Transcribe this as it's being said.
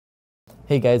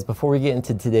Hey guys, before we get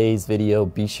into today's video,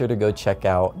 be sure to go check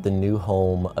out the new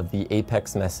home of the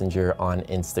Apex Messenger on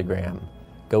Instagram.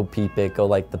 Go peep it, go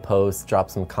like the post, drop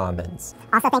some comments.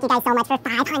 Also, thank you guys so much for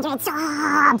 500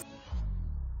 subs!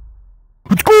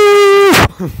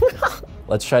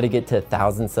 Let's try to get to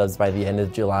 1,000 subs by the end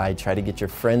of July. Try to get your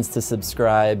friends to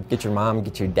subscribe, get your mom,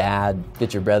 get your dad,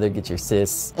 get your brother, get your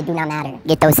sis. It do not matter.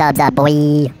 Get those subs up,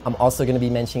 boy. I'm also gonna be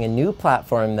mentioning a new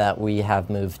platform that we have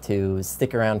moved to.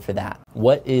 Stick around for that.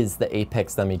 What is the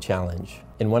Apex Dummy Challenge?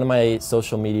 In one of my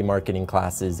social media marketing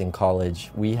classes in college,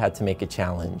 we had to make a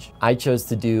challenge. I chose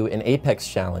to do an Apex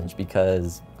challenge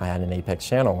because I had an Apex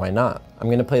channel, why not? I'm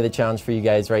gonna play the challenge for you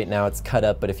guys right now. It's cut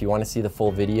up, but if you wanna see the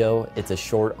full video, it's a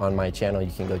short on my channel.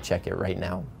 You can go check it right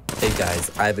now. Hey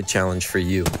guys, I have a challenge for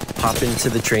you. Hop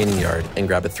into the training yard and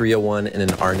grab a 301 and an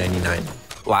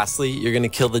R99. Lastly, you're gonna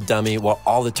kill the dummy while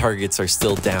all the targets are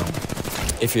still down.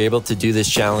 If you're able to do this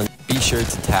challenge, be sure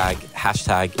to tag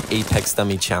hashtag Apex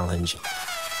Dummy Challenge.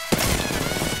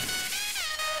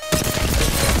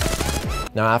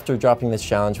 Now, after dropping this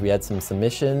challenge, we had some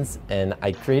submissions and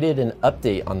I created an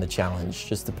update on the challenge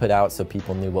just to put out so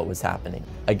people knew what was happening.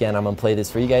 Again, I'm gonna play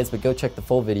this for you guys, but go check the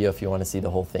full video if you wanna see the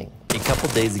whole thing. A couple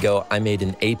days ago, I made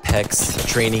an Apex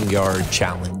training yard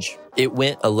challenge. It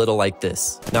went a little like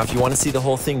this. Now, if you wanna see the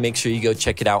whole thing, make sure you go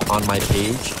check it out on my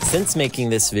page. Since making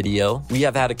this video, we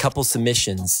have had a couple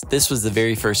submissions. This was the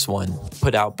very first one,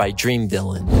 put out by Dream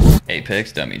Villain.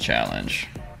 Apex Dummy Challenge.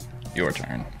 Your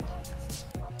turn.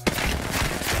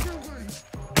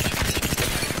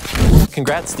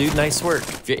 Congrats, dude, nice work.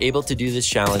 If you're able to do this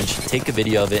challenge, take a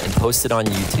video of it and post it on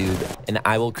YouTube, and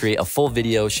I will create a full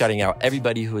video shouting out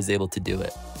everybody who was able to do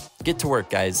it. Get to work,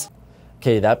 guys.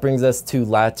 Okay, that brings us to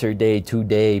latter day,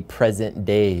 today, present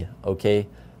day, okay?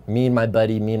 Me and my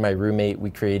buddy, me and my roommate, we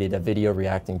created a video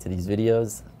reacting to these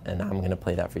videos, and I'm gonna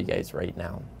play that for you guys right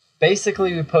now.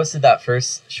 Basically, we posted that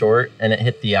first short and it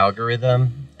hit the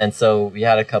algorithm, and so we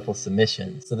had a couple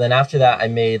submissions. So then after that, I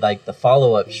made like the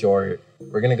follow-up short.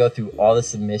 We're gonna go through all the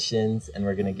submissions and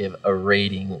we're gonna give a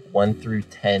rating 1 through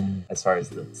 10 as far as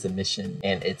the submission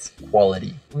and its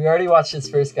quality. We already watched this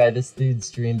first guy. This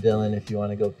dude's Dream Villain, if you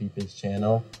wanna go peep his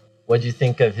channel. What'd you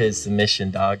think of his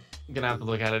submission, dog? I'm gonna have to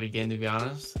look at it again, to be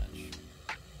honest.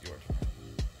 Your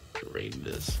turn. Rate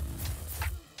this.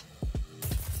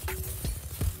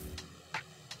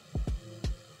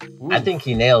 Ooh. I think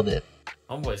he nailed it.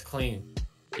 Homeboy's clean.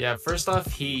 Yeah, first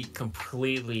off, he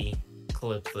completely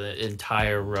clipped the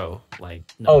entire row. Like,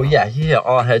 no Oh problem. yeah, he hit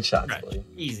all headshots, Right. buddy.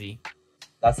 Easy.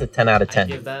 That's a 10 out of I 10.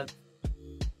 give that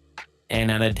 10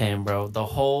 out of 10, bro. The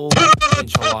whole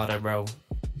enchilada, bro.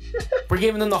 We're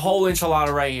giving them the whole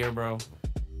enchilada right here, bro.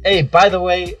 Hey, by the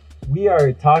way, we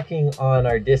are talking on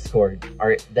our Discord,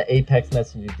 the Apex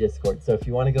Messenger Discord. So if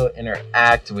you want to go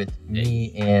interact with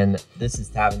me, and this is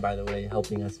Tavin, by the way,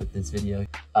 helping us with this video,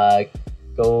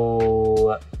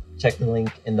 go check the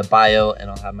link in the bio and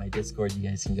I'll have my Discord. You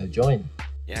guys can go join.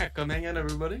 Yeah, come hang out,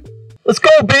 everybody. Let's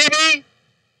go, baby!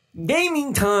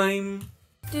 Gaming time!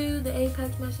 Do the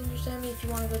Apex Messenger send me if you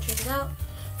want to go check it out.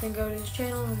 Then go to his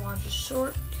channel and watch his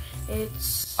short.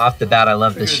 It's Off the bat, I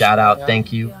love the shout out.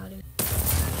 Thank you. yeah, dude.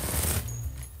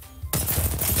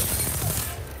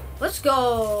 Let's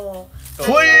go.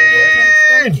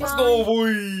 Queen! Let's go,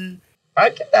 boy!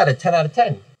 I'd give that a 10 out of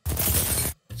 10.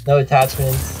 No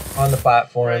attachments on the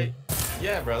platform. Right.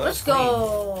 Yeah, bro. Let's That's clean.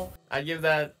 go. I'd give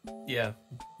that, yeah,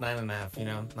 9.5, you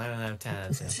know, 9.5, 10 out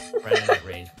of 10. Right in that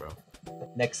range, bro.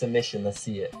 Next submission, let's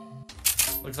see it.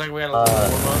 Looks like we had a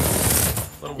little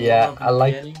warm-up. Yeah, I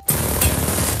like.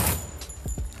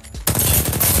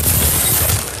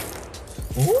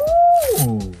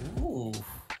 Ooh. Ooh.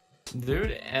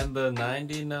 Dude, and the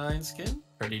 99 skin,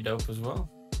 pretty dope as well.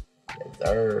 Yes,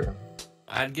 sir.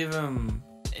 I'd give him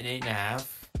an 8.5.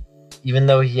 Even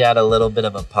though he had a little bit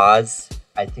of a pause,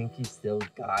 I think he still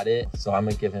got it. So I'm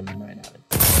gonna give him a 9 out of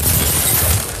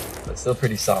 10. But still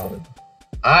pretty solid.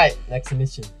 Alright, next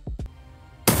submission.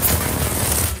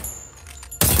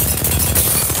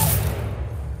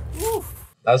 Woo.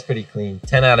 That was pretty clean.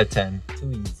 10 out of 10.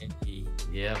 Too easy.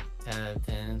 Yep, 10 out of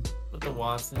 10. With the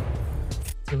Watson.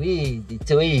 Too easy,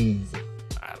 too easy.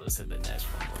 Alright, let's hit the next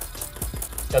one.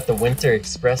 Got the Winter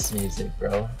Express music,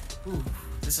 bro. Ooh,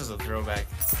 this is a throwback.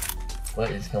 What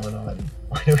is going on?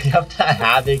 Why do we have to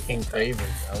Havoc and Kraber,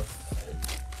 bro?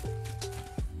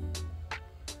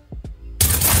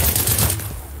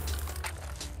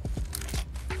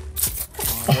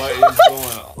 What is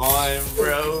going on,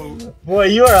 bro? Boy,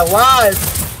 you are alive!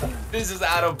 This is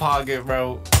out of pocket,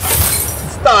 bro.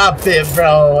 Stop it,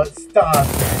 bro! Stop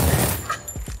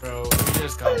it! Bro, we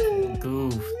just got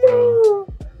goof, bro.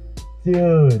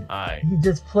 Dude, Alright. he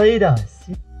just played us.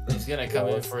 He's gonna come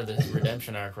in for the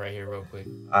redemption arc right here real quick.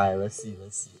 Alright, let's see.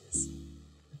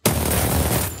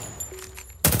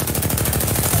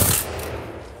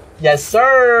 Yes,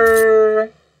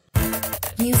 sir!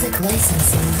 Music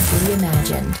licensing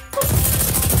reimagined.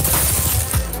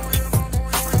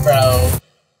 Bro.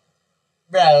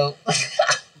 Bro,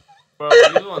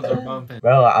 these ones are bumping.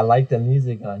 Bro, I like the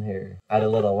music on here. Add a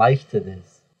little life to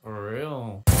this. For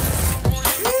real.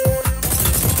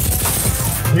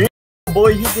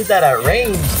 Boy, he did that at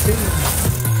range, too.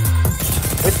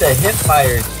 With the hip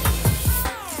fire.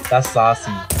 That's saucy.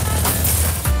 Yeah.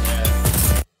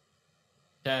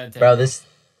 10, 10. Bro, this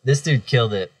dude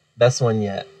killed it. Best one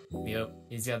yet. Yep.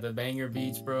 He's got the banger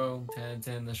beats, bro. 10,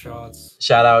 10, the shots.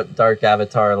 Shout out Dark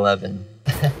Avatar 11.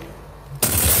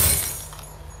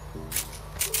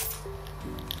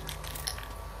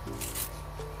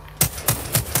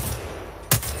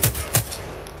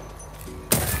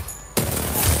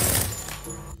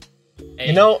 Hey,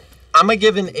 You know, I'm gonna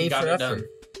give an A got for it effort.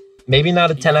 done. Maybe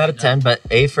not a You 10 got out it of 10, but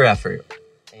A for effort.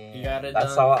 You got it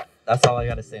That's done. That's all I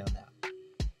gotta say on that.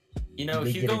 You know, They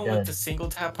if you're get it going done. with the single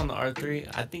tap on the R3,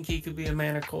 I think he could be a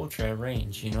man of culture at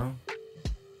range, you know?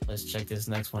 Let's check this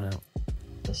next one out.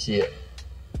 Shit.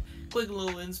 Quick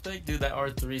little inspect. Dude, that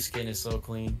R3 skin is so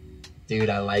clean. Dude,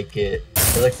 I like it.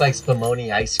 It looks like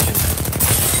Spumoni ice cream.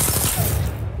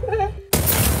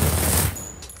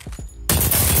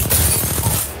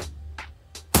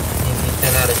 Easy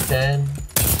 10 out of 10.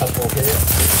 Couple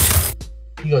hits.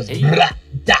 He goes, Hey. brah,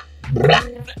 da,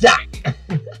 brah, da.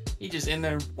 He just in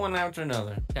there one after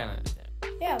another. 10 out of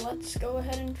 10. Yeah, let's go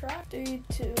ahead and try 3,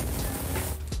 2.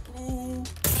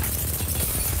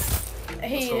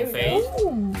 Hey, go, there we Fade.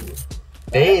 go.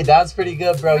 Hey, that's pretty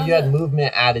good, bro. You had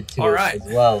movement added to All it right. as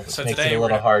well. So Makes today it a we're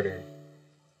little gonna- harder.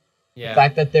 Yeah. The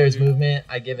fact that there's movement,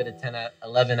 I give it a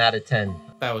 11 out of 10.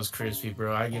 That was crispy,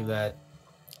 bro. I give that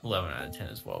 11 out of 10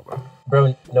 as well, bro.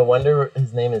 Bro, no wonder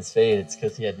his name is Fade. It's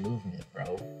because he had movement,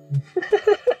 bro.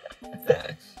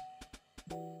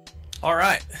 All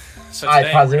right. So All right,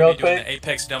 today pause we're it going real to be doing quick. the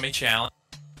Apex Dummy Challenge.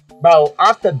 Bro,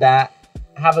 off the bat,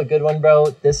 have a good one, bro.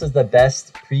 This was the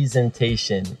best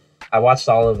presentation. I watched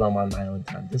all of them on my own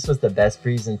time. This was the best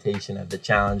presentation of the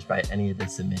challenge by any of the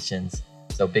submissions.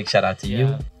 So big shout out to you.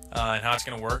 Yeah. And how it's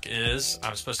going to work is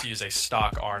I'm supposed to use a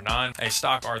stock R9, a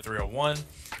stock R301.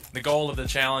 The goal of the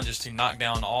challenge is to knock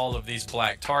down all of these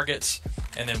black targets.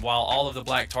 And then while all of the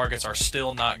black targets are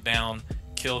still knocked down,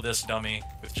 kill this dummy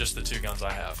with just the 2 guns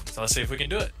I have. So let's see if we can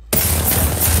do it.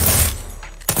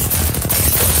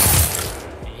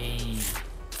 Hey.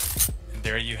 And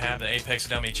there you have the Apex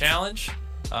Dummy Challenge.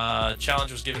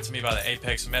 Challenge was given to me by the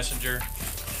Apex Messenger.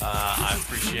 I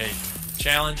appreciate the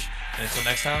challenge. And until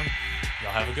next time,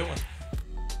 y'all have a good one.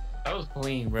 That was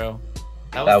clean, bro.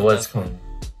 That the was best one. clean.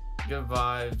 Good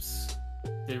vibes.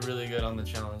 Did really good on the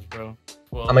challenge, bro.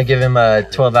 12. I'm gonna give him a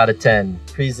 12 out of 10.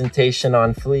 Presentation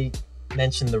on fleek,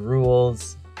 mentioned the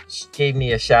rules, gave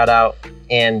me a shout out,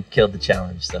 and killed the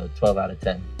challenge. So 12 out of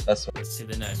 10. That's what. Let's see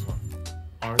the next one.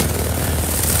 R-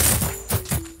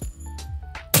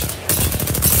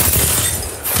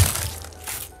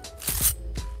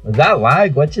 Was that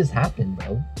lag? What just happened,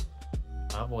 bro?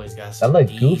 My boy's got some looked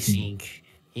goofy. D-sync.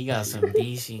 He got some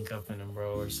D-sync up in him,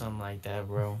 bro, or something like that,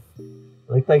 bro. It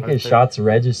looked like his Arthur. shots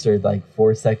registered like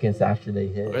 4 seconds after they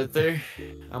hit. Arthur,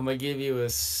 I'm gonna give you a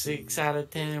 6 out of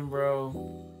 10,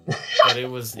 bro. But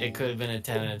it could have been a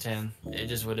 10 out of 10. It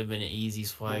just would have been an easy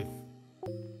swipe.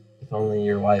 If only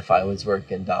your Wi-Fi was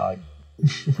working, dog.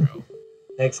 Bro.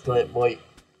 Next clip, boy.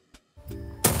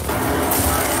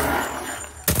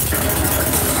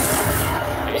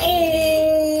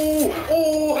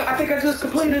 Oh, I think I just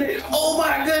completed it. Oh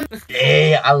my goodness.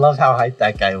 Hey, I love how hyped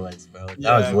that guy was, bro.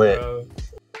 That was lit. Bro.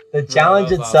 The Bro, challenge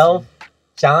that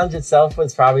was itself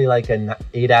was probably like an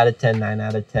 8 out of 10, 9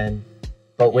 out of 10.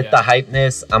 But with Yeah. the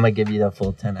hypeness, I'm gonna give you the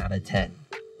full 10 out of 10.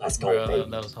 Let's go, Bro, baby.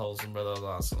 that was wholesome, bro. That was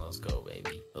awesome. Let's go,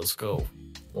 baby. Let's go.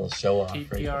 Little show off.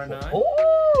 PPR 9.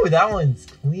 Oh, that one's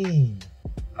clean.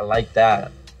 I like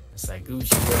that. It's like Gucci,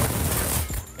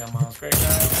 bro. Got my own straight guy,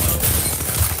 bro.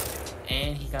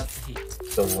 And he got the heat.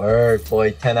 Good work,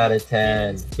 boy. 10 out of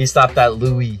 10. He stopped at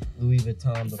Louis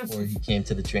Vuitton before he came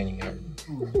to the training yard.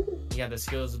 He got the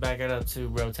skills to back it up, too,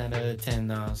 bro. 10 out of 10,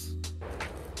 Nas.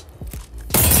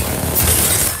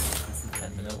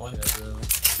 10-minute one.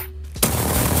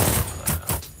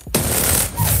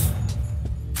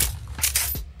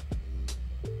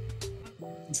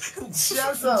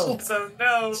 Chezo! So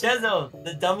no. Chezo,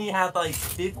 the dummy had like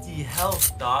 50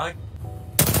 health, dog.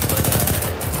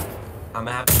 But, I'm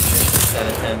gonna have to give it 6 out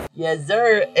of 10. Yes,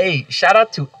 sir. Hey, shout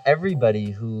out to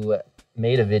everybody who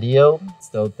made a video. It's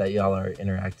dope that y'all are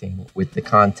interacting with the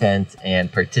content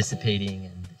and participating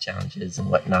in the challenges and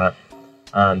whatnot.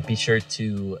 Be sure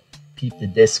to peep the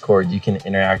Discord. You can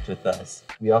interact with us.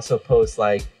 We also post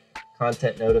like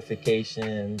content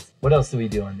notifications. What else do we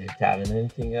do on there, Tavin?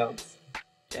 Anything else?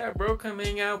 Yeah, bro, come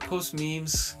hang out, post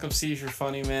memes, come see if you're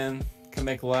funny, man. Come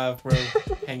make a laugh, bro.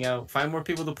 Hang out. Find more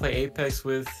people to play Apex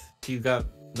with. If you got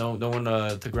no one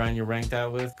to grind your ranked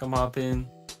out with, come hop in.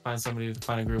 Find somebody to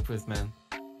find a group with, man.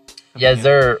 Yes,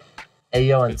 sir. Hey,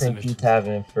 yo, and thank you,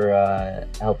 Tavin, for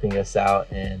helping us out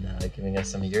and giving us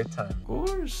some of your time. Of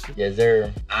course. Yes,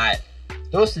 sir. All right.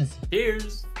 Doses.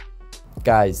 Cheers.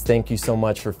 Guys, thank you so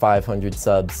much for 500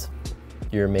 subs.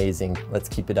 You're amazing. Let's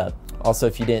keep it up. Also,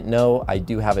 if you didn't know, I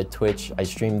do have a Twitch. I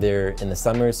stream there in the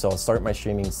summer, so I'll start my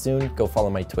streaming soon. Go follow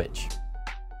my Twitch.